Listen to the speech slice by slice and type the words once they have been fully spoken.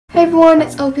Hey everyone,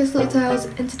 it's LPS Little Tales,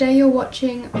 and today you're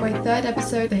watching my third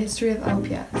episode, The History of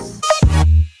LPS.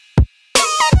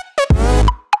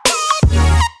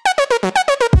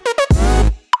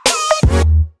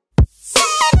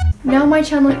 Now my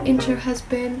channel intro has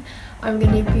been, I'm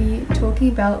going to be talking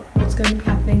about what's going to be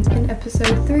happening in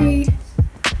episode 3.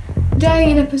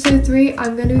 Today in episode 3,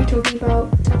 I'm going to be talking about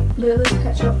Littlest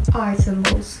Pet Shop eye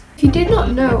symbols. If you did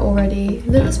not know already,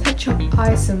 Littlest Pet Shop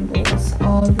eye symbols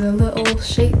are the little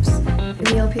shapes in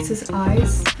the LPS's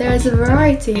eyes. There is a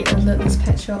variety of Littlest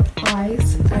Pet Shop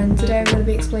eyes, and today I'm going to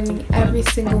be explaining every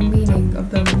single meaning of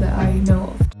them that I know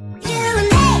of.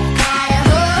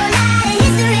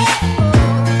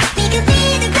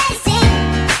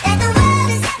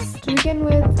 To begin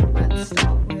with, let's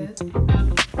start with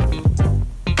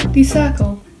the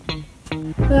circle.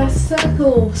 The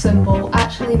circle symbol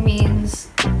actually means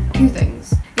two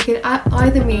things. It can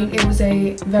either mean it was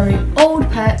a very old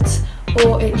pet,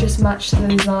 or it just matched the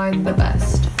design the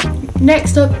best.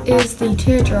 Next up is the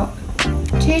teardrop.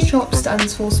 Teardrop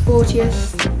stands for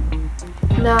sportiest.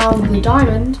 Now the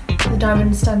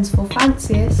diamond stands for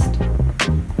fanciest.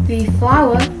 The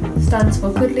flower stands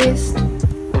for cuddliest.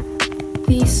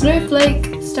 The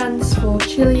snowflake stands for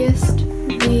chilliest.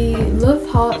 The love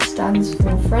heart stands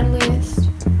for friendliest.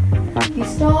 The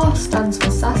star stands for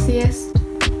sassiest.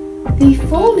 The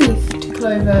four-leafed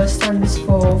clover stands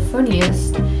for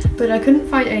funniest, but I couldn't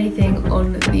find anything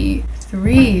on the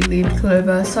three-leafed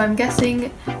clover, so I'm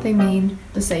guessing they mean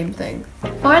the same thing.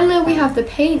 Finally, we have the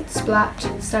paint splat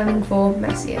standing for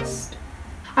messiest.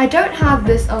 I don't have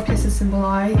this LPS symbol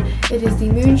eye. It is the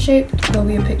moon shaped. There'll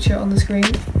be a picture on the screen.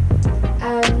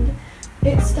 And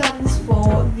it stands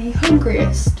for the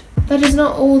hungriest. That is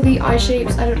not all the eye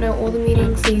shapes, I don't know all the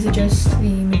meanings, these are just the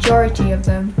majority of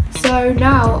them. So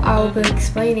now I'll be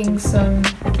explaining some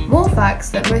more facts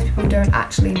that most people don't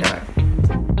actually know.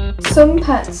 Some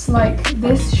pets, like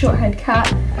this short-haired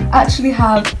cat, actually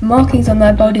have markings on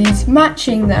their bodies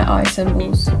matching their eye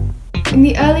symbols. In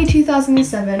the early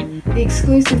 2007, the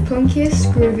exclusive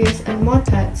punkiest, grooviest and mod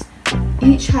pets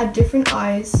each had different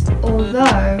eyes,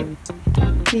 although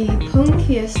the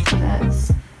punkiest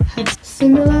pets had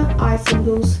similar eye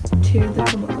symbols to the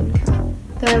Comic-Con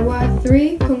cat. There were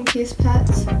 3 punkiest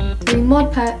pets, 3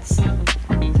 mod pets,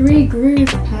 3 groove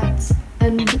pets,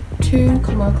 and 2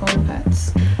 Comic-Con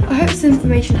pets. I hope this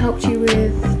information helped you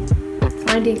with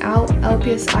finding out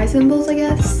LPS eye symbols, I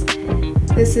guess.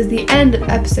 This is the end of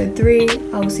episode 3.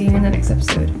 I will see you in the next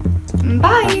episode.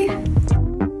 Bye!